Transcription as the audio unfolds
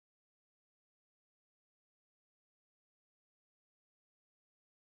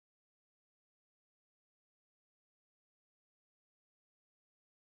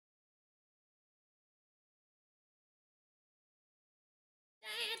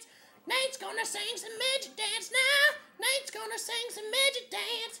Dance. Nate's gonna sing some midget dance now. Nate's gonna sing some midget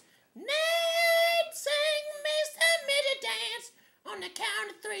dance. Nate, sing me some midget dance. On the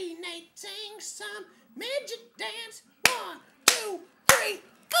count of three, Nate, sing some midget dance. 1, 2, 3,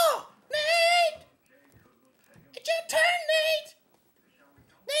 4. Nate! It's your turn, Nate!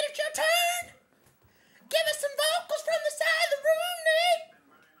 Nate, it's your turn! Give us some vocals from the side of the room, Nate!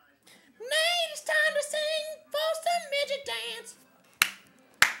 Nate, it's time to sing for some midget dance.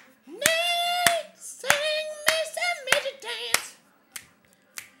 Nate, sing me some midget dance.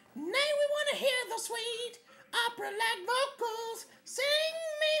 Nate, we want to hear the sweet opera-like vocals. Sing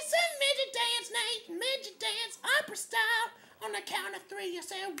me some midget dance, Nate. Midget dance, opera style. On the count of three, you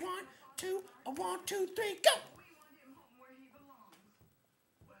say 1, 2, 1, 2, 3, go!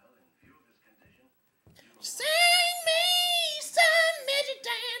 Sing me some midget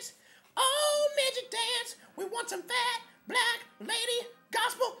dance. Oh, midget dance. We want some fat, black, lady,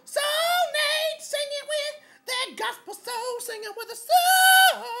 gospel soul. Nate, sing it with that gospel soul. Sing it with a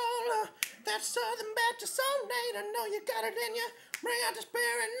soul. That Southern Baptist soul, Nate. I know you got it in you. Bring out the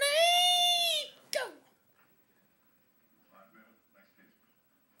spirit, Nate. Go.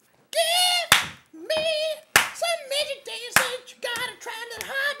 Give me some midget dance. Nate, you gotta try a little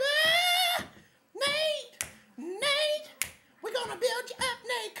harder. Nate, we're gonna build you up,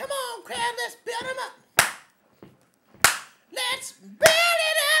 Nate. Come on, crowd, let's build him up. Let's build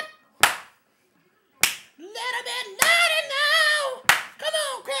it up. Little bit louder now. Come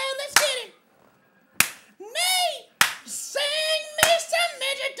on, crowd, let's get it. Nate, sing me some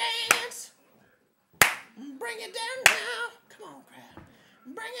midget dance. Bring it down now. Come on, crowd.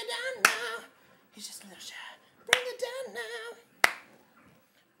 Bring it down now. He's just a little shy. Bring it down now.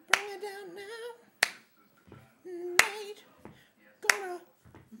 Bring it down now. Nate, gonna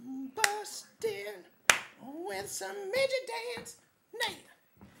bust in with some midget dance. Nate,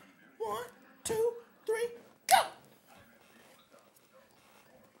 1, 2, 3, go!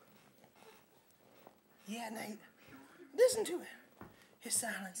 Yeah, Nate, listen to it. His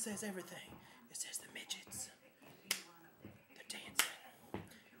silence says everything. It says the midgets. They're dancing.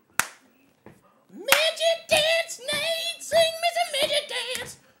 Midget dance, Nate! Sing me some midget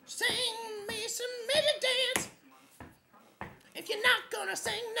dance! Sing me some midget dance! If you're not gonna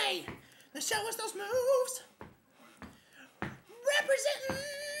sing, Nate, then show us those moves. Representing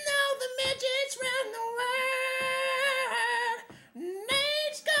all the midgets round the world.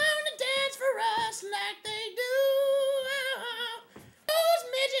 Nate's gonna dance for us like they do. Those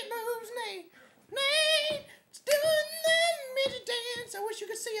midget moves, Nate. Nate's doing the midget dance. I wish you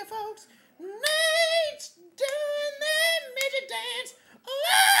could see it, folks. Nate's doing the midget dance.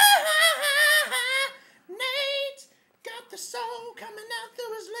 Nate's got the soul coming out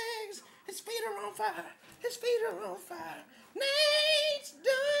through his legs. His feet are on fire. His feet are on fire. Nate's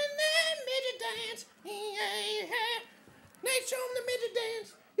doing that midget dance. Yeah. Nate, show him the midget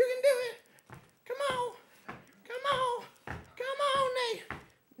dance. You can do it. Come on. Come on. Come on, Nate.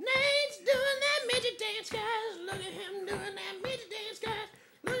 Nate's doing that midget dance, guys. Look at him doing that midget dance, guys.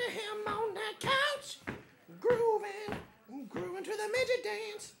 Look at him on that couch. Grooving to the midget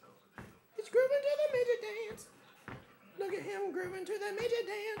dance. He's grooving to the midget dance. Look at him grooving to the midget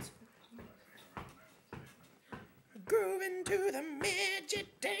dance. Grooving to the midget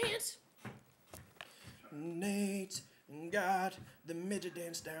dance. Nate's got the midget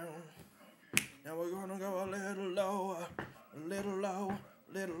dance down. Now we're gonna go a little lower, a little low,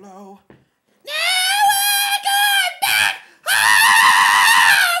 a little low. Now we're going back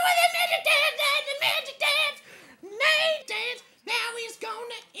with the midget dance and the midget dance. Nate dance. Now he's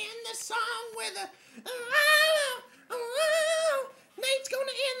gonna end the song with a Nate's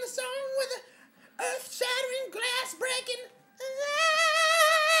gonna end the song with a earth-shattering, glass-breaking.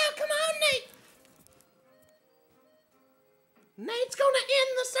 Come on, Nate. Nate's gonna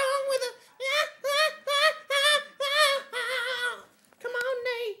end the song with a. Come on,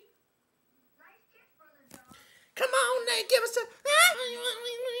 Nate. Come on, Nate. Give us a.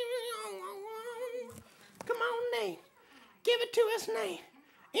 Come on, Nate. Give it to us, Nate.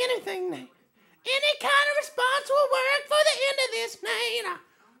 Anything, Nate. Any kind of response will work for the end of this, Nate.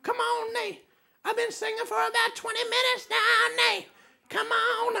 Come on, Nate. I've been singing for about 20 minutes now, Nate. Come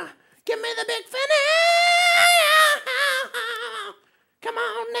on. Give me the big finish. Come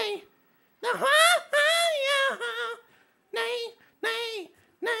on, Nate. Nate, Nate,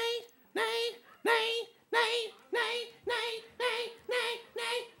 Nate, Nate, Nate, Nate, Nate, Nate, Nate, Nate,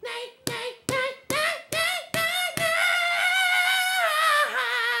 Nate, Nate, Nate, Nate, Nate,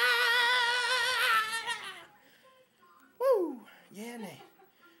 Woo! Yeah, Nate.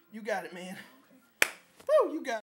 You got it, man. Woo! You got it.